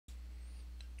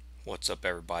What's up,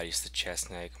 everybody? It's the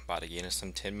TheChessNeck. About to get in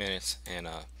some 10 minutes, and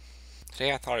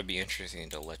today I thought it'd be interesting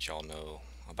to let y'all know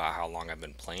about how long I've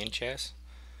been playing chess.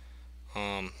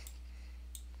 Um,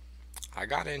 I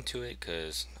got into it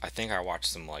because I think I watched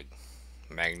some like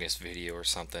Magnus video or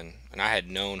something, and I had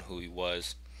known who he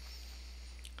was,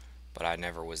 but I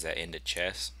never was that into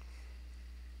chess.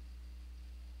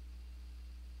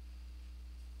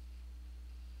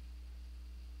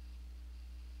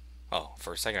 Oh,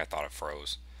 for a second I thought it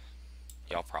froze.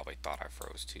 Y'all probably thought I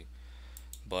froze too,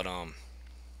 but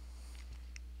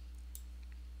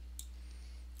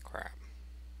crap.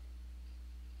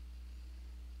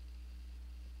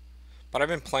 But I've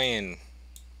been playing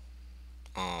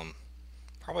um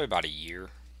probably about a year.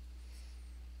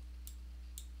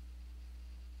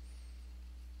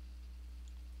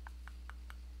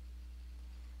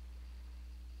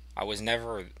 I was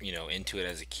never, into it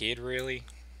as a kid really.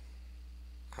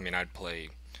 I mean, I'd play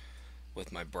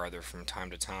with my brother from time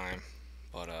to time,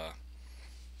 but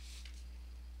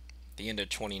the end of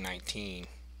 2019,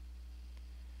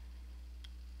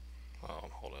 oh,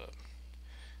 hold up.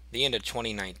 The end of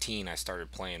 2019, I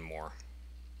started playing more.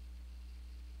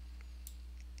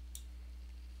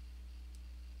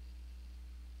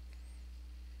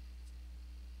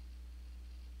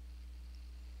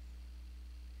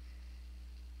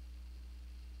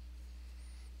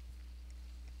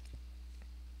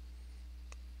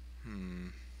 Hmm.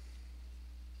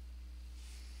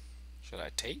 Should I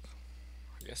take?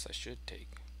 I guess I should take.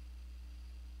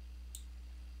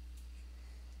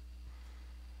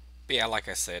 But yeah, like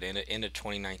I said, in the end of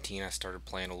 2019, I started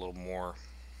playing a little more.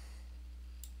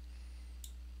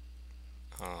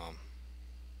 Um,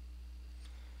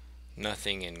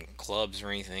 Nothing in clubs or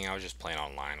anything. I was just playing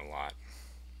online a lot.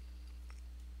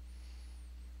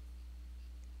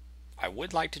 I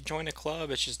would like to join a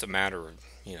club. It's just a matter of,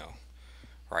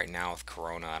 right now with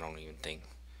Corona, I don't even think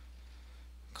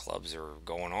clubs are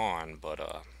going on.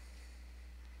 But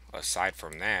aside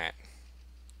from that,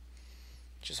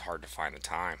 it's just hard to find the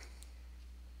time.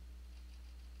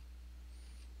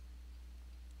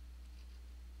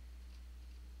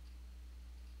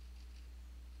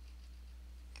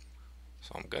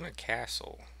 So I'm gonna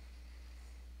castle.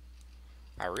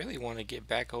 I really want to get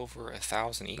back over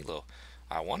 1,000 elo.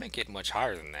 I want to get much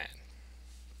higher than that.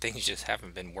 Things just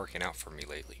haven't been working out for me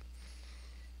lately.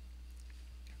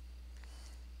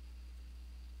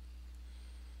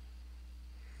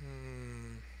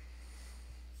 Hmm.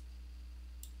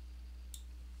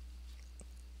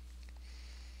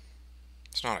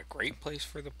 It's not a great place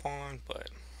for the pawn, but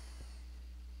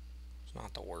it's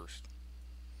not the worst.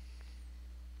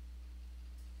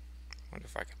 Wonder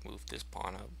if I could move this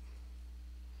pawn up.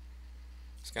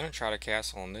 It's gonna try to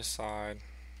castle on this side,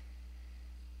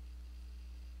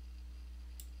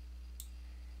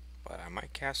 but I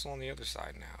might castle on the other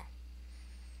side now.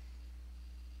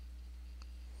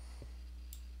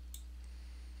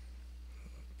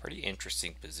 Pretty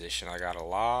interesting position. I got a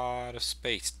lot of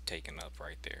space taken up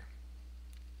right there.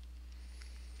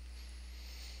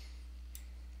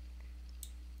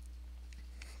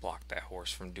 Block that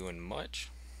horse from doing much.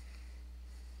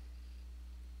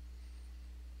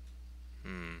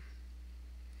 Hmm.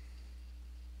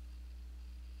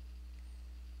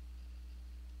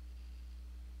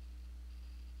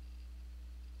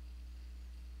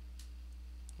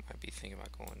 Might be thinking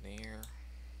about going there.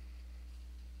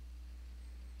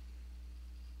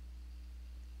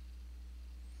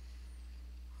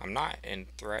 I'm not in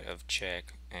threat of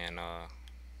check, and I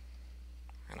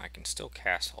can still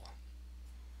castle.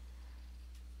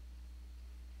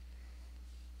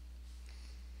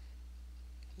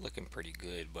 Looking pretty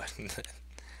good, but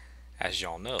as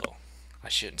y'all know, I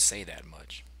shouldn't say that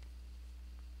much.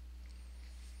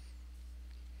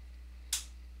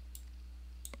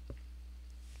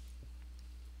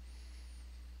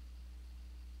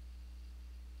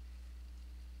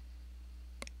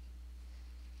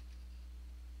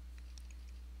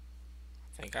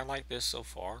 I think I like this so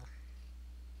far.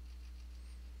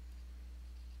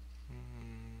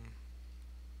 Hmm,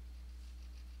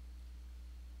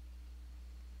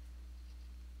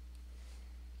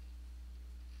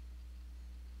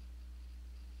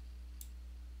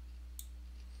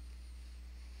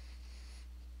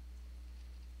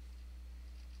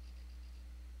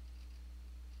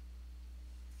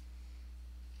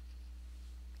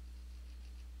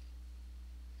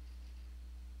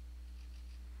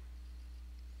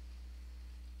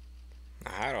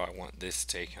 now how do I want this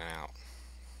taken out?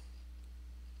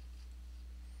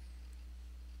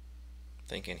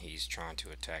 Thinking he's trying to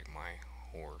attack my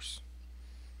horse.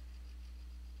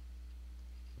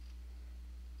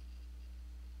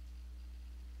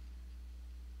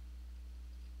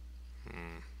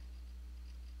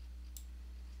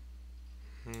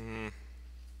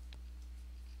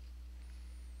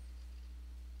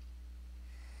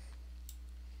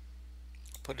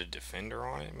 put a defender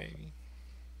on it, maybe.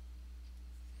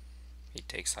 He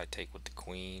takes, I take with the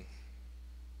queen.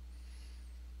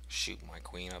 Shoot my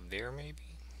queen up there, maybe.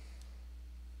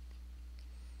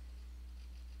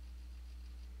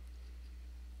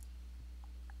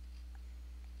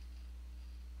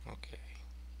 Okay.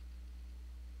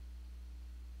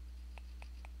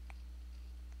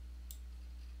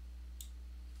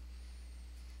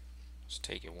 Let's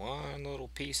take it one little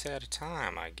piece at a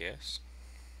time, I guess.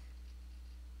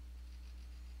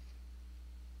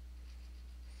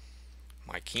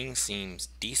 My king seems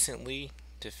decently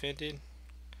defended.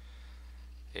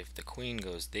 If the queen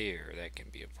goes there, that can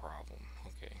be a problem.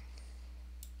 Okay.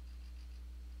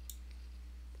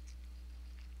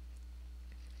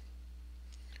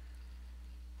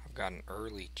 I've got an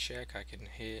early check I can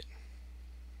hit.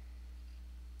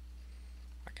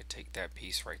 I could take that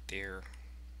piece right there.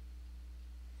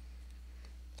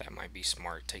 That might be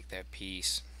smart. Take that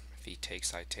piece. If he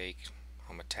takes, I take.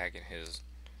 I'm attacking his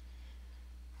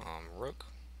rook.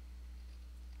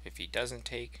 If he doesn't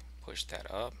take, push that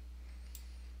up.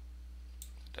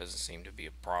 Doesn't seem to be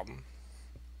a problem.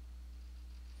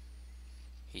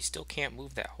 He still can't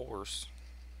move that horse.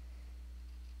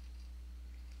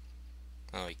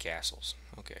 Oh, he castles.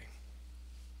 Okay.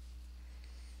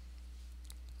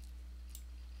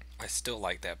 I still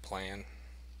like that plan.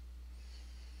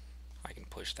 I can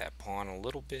push that pawn a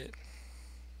little bit.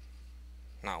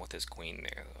 Not with his queen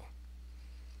there, though.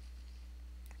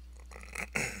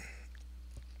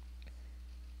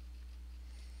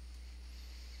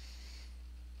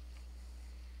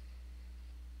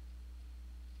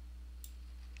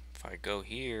 If I go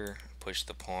here, push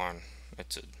the pawn,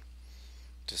 it's a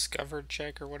discovered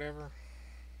check or whatever.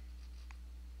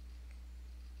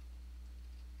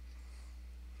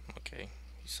 Okay,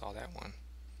 you saw that one.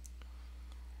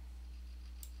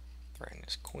 Threaten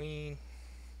his queen.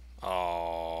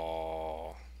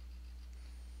 Oh.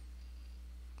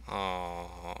 Oh.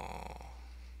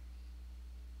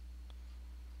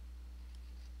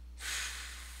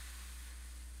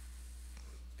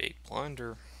 Big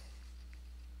blunder.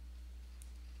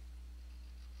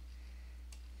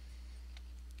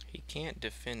 He can't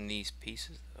defend these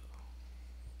pieces though.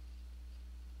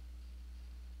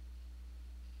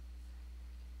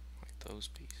 Like those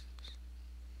pieces.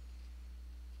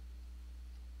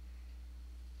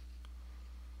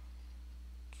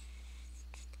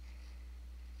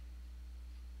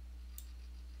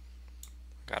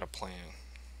 Got a plan.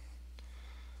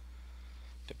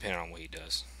 Depending on what he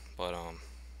does. But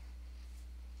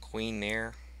queen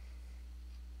there.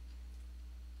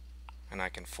 And I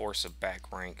can force a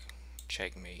back rank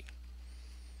checkmate.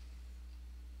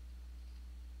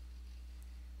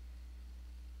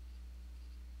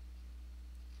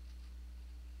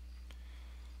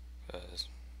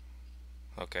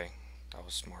 Okay, that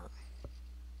was smart.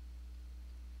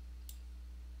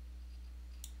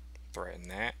 Threaten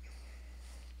that.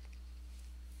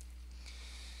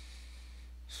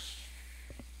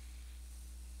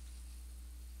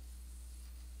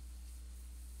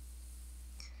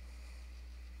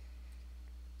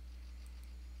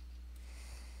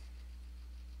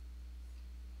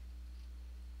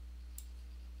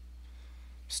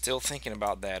 Still thinking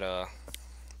about that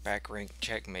back rank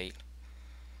checkmate.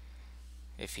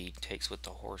 If he takes with the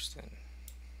horse, then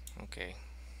okay.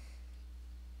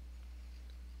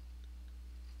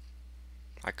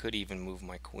 I could even move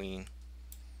my queen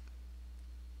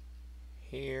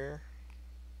here.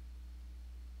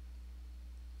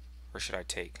 Or should I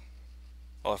take?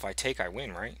 Oh, if I take, I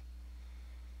win, right?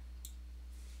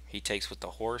 He takes with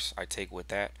the horse, I take with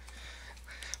that.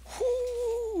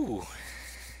 Whoo!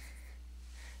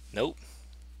 Nope.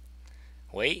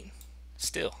 Wait.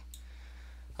 Still.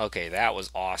 Okay, that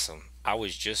was awesome. I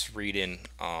was just reading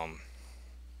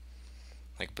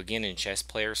like beginning chess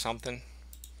play or something,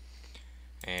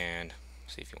 and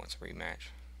see if he wants a rematch.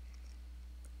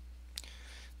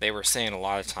 They were saying a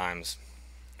lot of times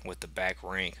with the back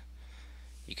rank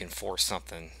you can force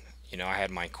something. You know, I had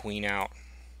my queen out,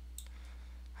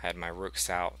 I had my rooks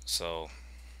out, so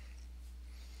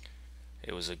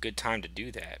it was a good time to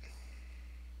do that.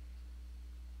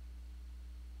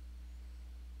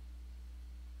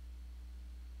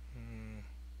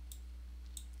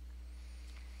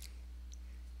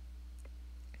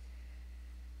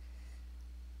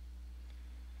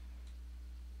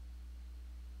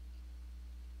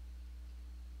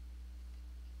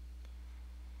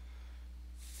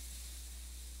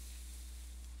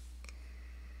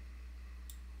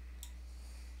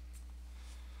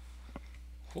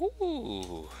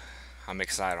 Ooh, I'm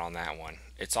excited on that one.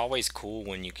 It's always cool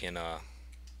when you can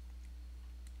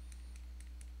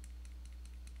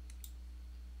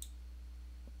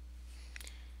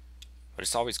But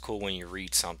it's always cool when you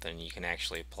read something you can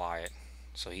actually apply it.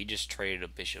 So he just traded a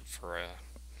bishop for a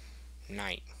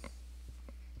knight.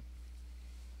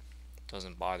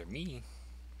 Doesn't bother me.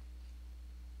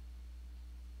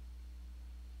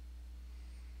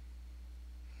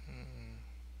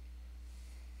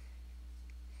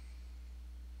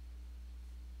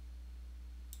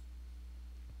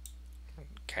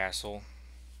 Castle.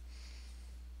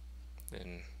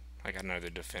 Then I got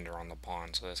another defender on the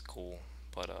pawn, so that's cool.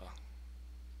 But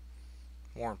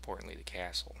more importantly, the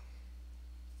castle.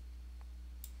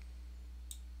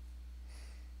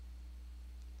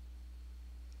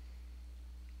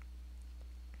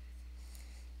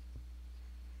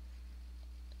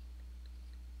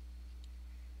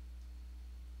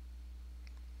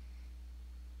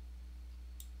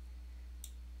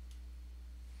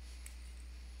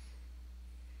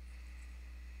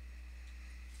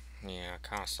 Yeah, I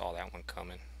kind of saw that one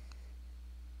coming.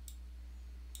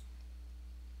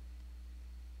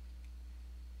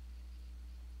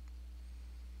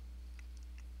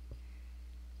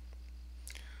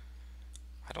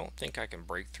 I don't think I can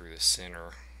break through the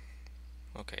center.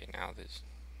 Okay, now this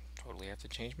totally have to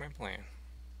change my plan.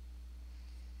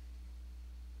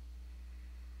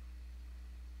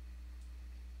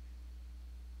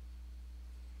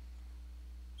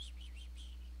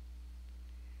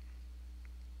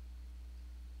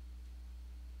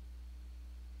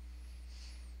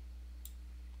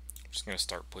 I'm just gonna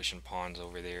start pushing pawns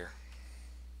over there.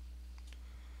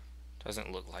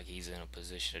 Doesn't look like he's in a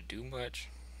position to do much.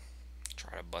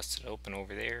 Try to bust it open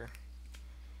over there.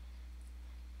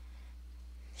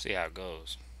 See how it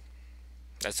goes.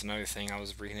 That's another thing I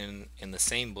was reading in the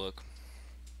same book.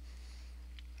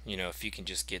 You know, if you can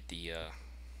just get the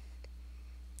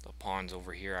pawns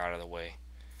over here out of the way,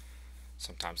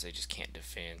 sometimes they just can't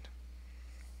defend.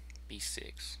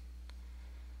 B6.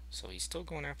 So he's still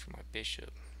going after my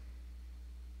bishop.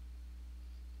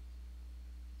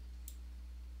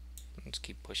 Let's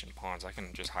keep pushing pawns. I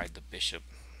can just hide the bishop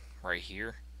right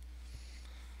here.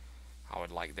 I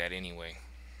would like that anyway.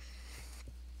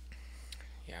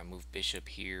 Yeah, move bishop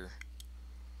here.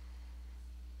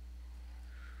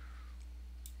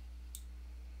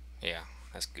 Yeah,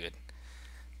 that's good.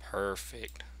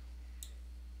 Perfect.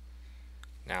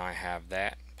 Now I have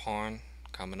that pawn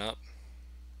coming up.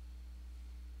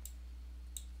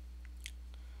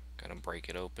 Gonna break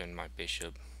it open, my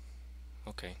bishop.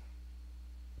 Okay.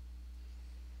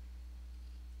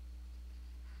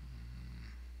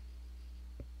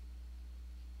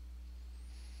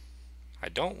 I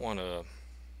don't want to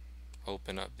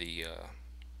open up the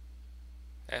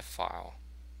F file.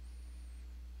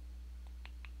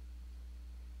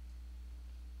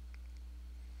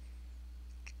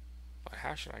 But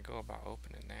how should I go about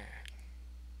opening that?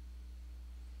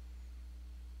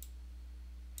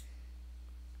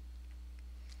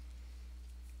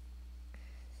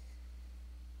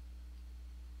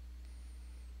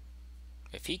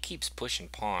 If he keeps pushing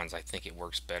pawns, I think it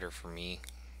works better for me.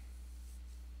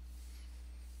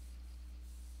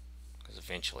 Because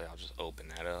eventually I'll just open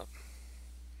that up.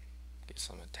 Get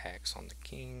some attacks on the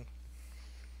king.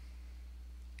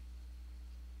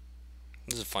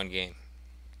 This is a fun game.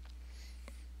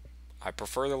 I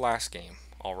prefer the last game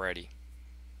already.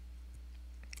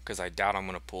 Because I doubt I'm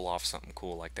going to pull off something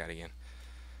cool like that again.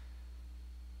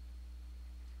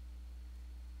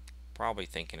 Probably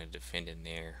thinking of defending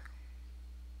there.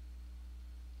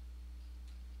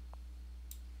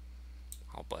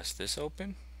 I'll bust this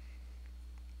open.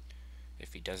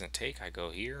 If he doesn't take, I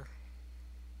go here.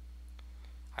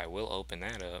 I will open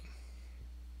that up.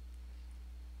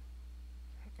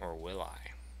 Or will I?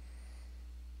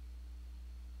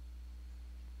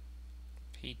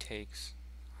 If he takes,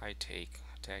 I take,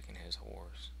 attacking his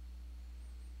horse.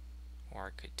 Or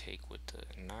I could take with the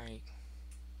knight.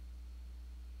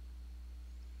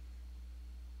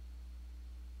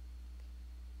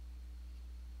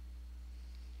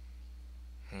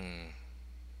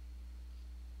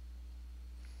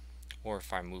 Or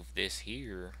if I move this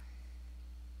here,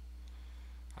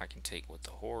 I can take with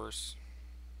the horse.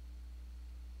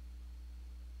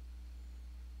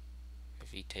 If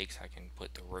he takes, I can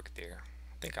put the rook there.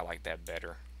 I think I like that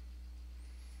better.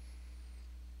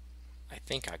 I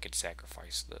think I could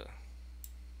sacrifice the...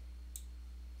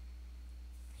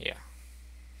 Yeah.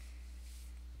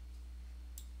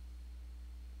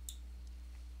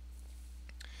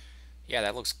 Yeah,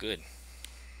 that looks good.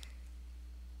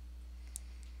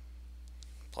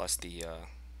 Plus the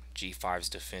g5's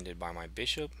defended by my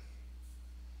bishop.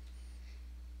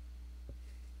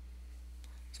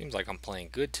 Seems like I'm playing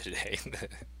good today.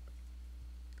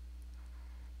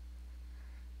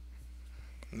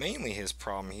 Mainly his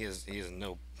problem, he has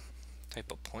no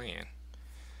type of plan.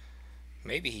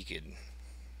 Maybe he could.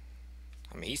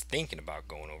 I mean, he's thinking about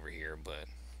going over here, but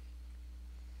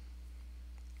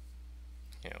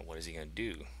what is he gonna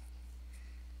do?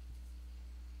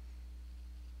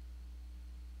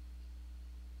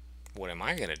 What am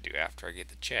I gonna do after I get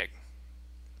the check?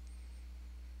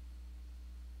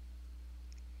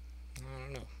 I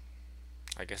don't know.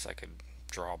 I guess I could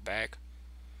draw back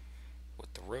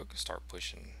with the rook, start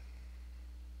pushing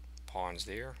pawns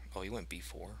there. Oh, he went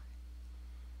b4.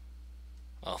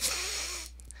 Oh,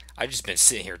 I've just been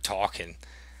sitting here talking.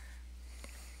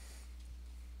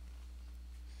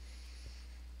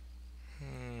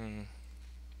 Hmm.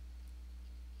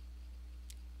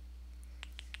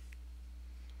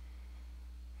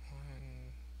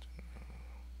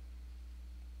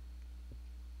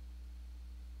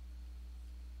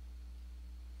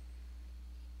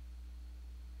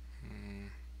 Hmm.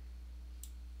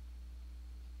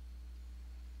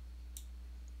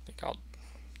 I think I'll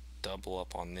double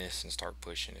up on this and start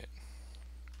pushing it.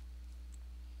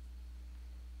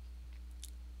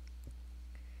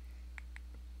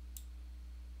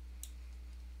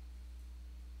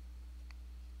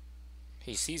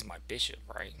 He sees my bishop,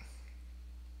 right?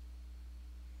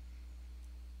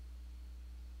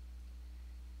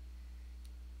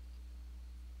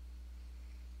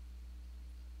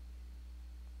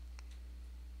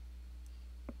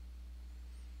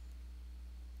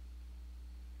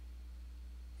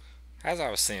 As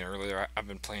I was saying earlier, I've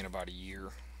been playing about a year.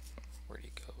 Where'd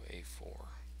he go? A4.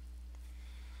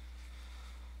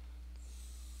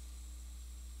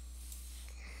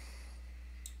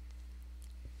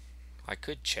 I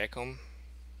could check him,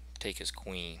 take his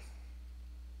queen.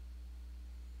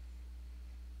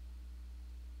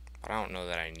 But I don't know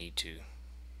that I need to.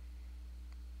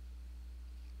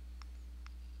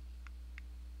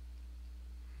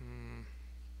 Hmm.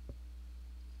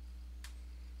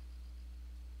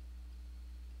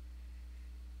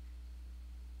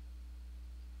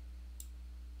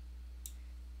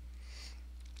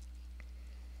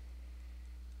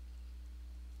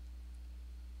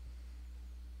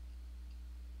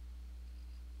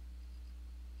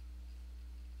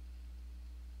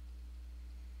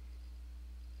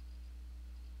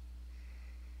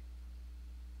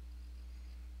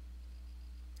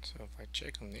 So if I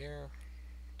check him there,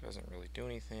 doesn't really do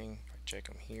anything. If I check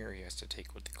him here, he has to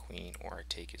take with the queen, or I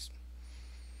take his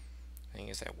thing.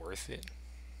 Is that worth it?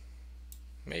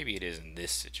 Maybe it is in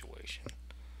this situation.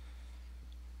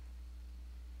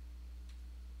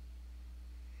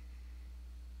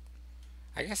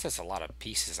 I guess that's a lot of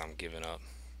pieces I'm giving up.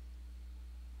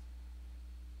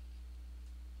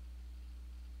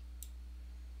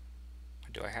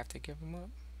 Do I have to give them up?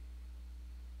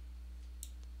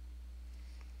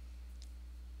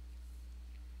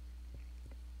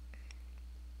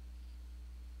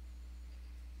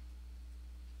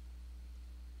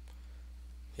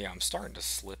 Yeah, I'm starting to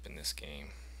slip in this game.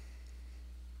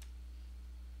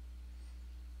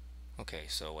 Okay,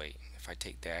 so wait. If I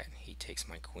take that, he takes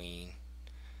my queen.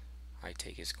 I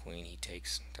take his queen, he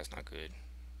takes... That's not good.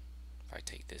 If I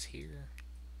take this here...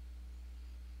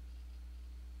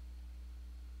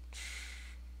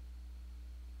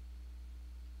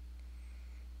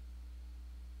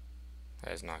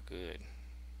 That is not good.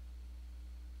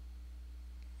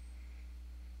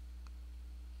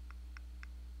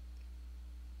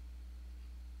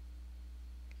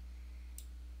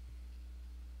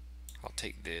 I'll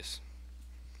take this.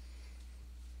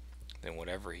 Then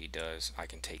whatever he does, I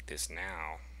can take this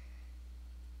now.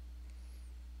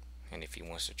 And if he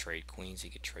wants to trade queens, he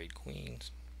could trade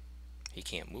queens. He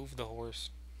can't move the horse.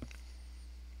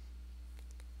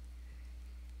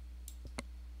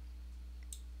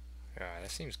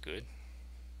 That seems good.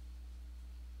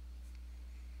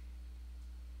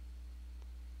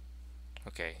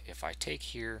 Okay, if I take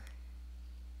here,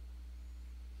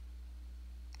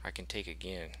 I can take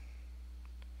again.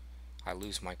 I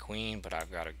lose my queen, but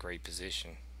I've got a great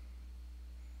position.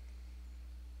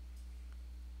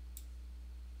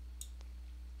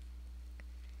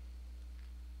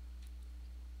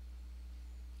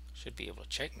 Should be able to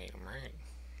checkmate him, right?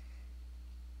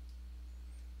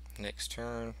 Next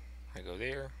turn, I go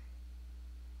there.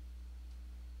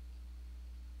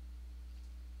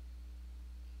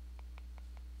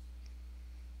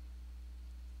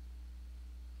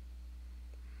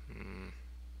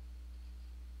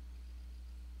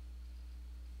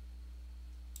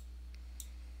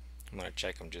 I'm gonna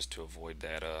check him just to avoid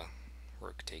that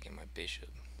rook taking my bishop.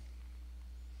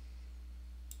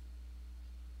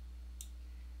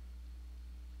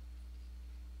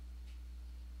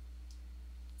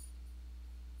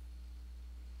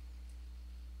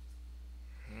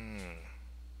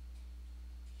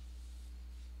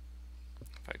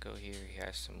 here. He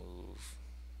has to move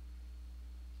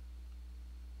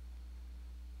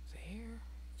there.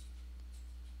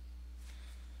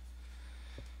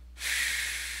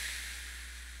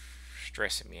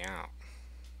 Stressing me out.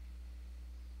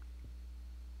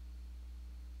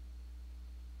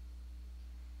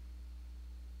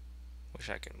 Wish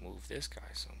I could move this guy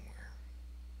somewhere.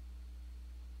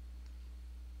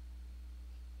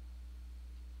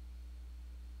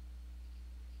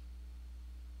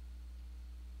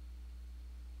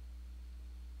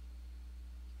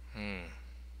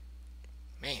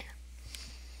 Man,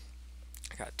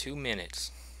 I got 2 minutes.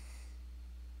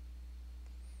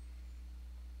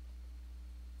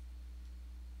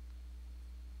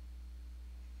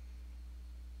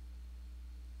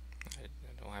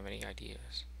 I don't have any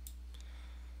ideas.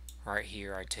 Right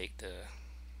here, I take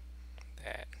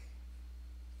that.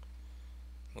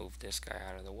 Move this guy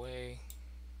out of the way.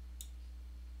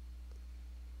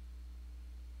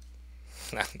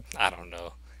 I don't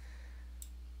know.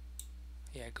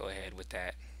 Yeah, go ahead with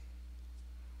that.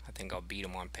 I think I'll beat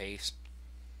him on pace.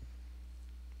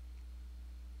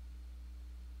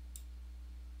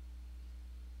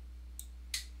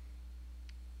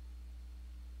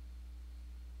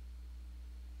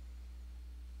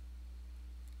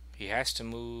 He has to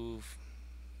move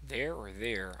there or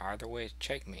there. Either way, it's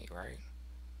checkmate, right?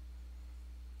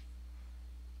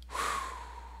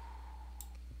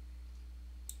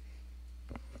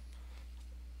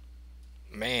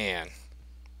 Man.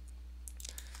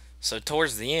 So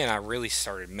towards the end, I really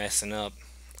started messing up.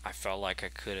 I felt like I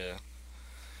could have.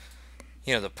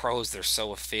 The pros, they're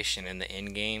so efficient in the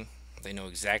end game. They know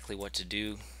exactly what to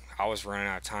do. I was running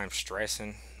out of time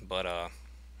stressing, but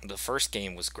the first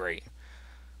game was great.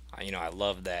 I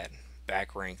love that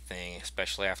back rank thing,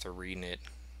 especially after reading it.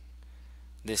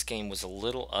 This game was a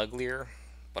little uglier,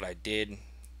 but I did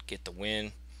get the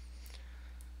win.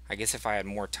 I guess if I had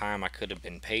more time, I could have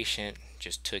been patient.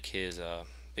 Just took his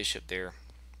bishop there.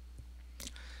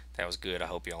 That was good. I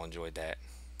hope y'all enjoyed that.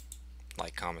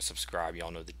 Like, comment, subscribe.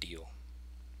 Y'all know the deal.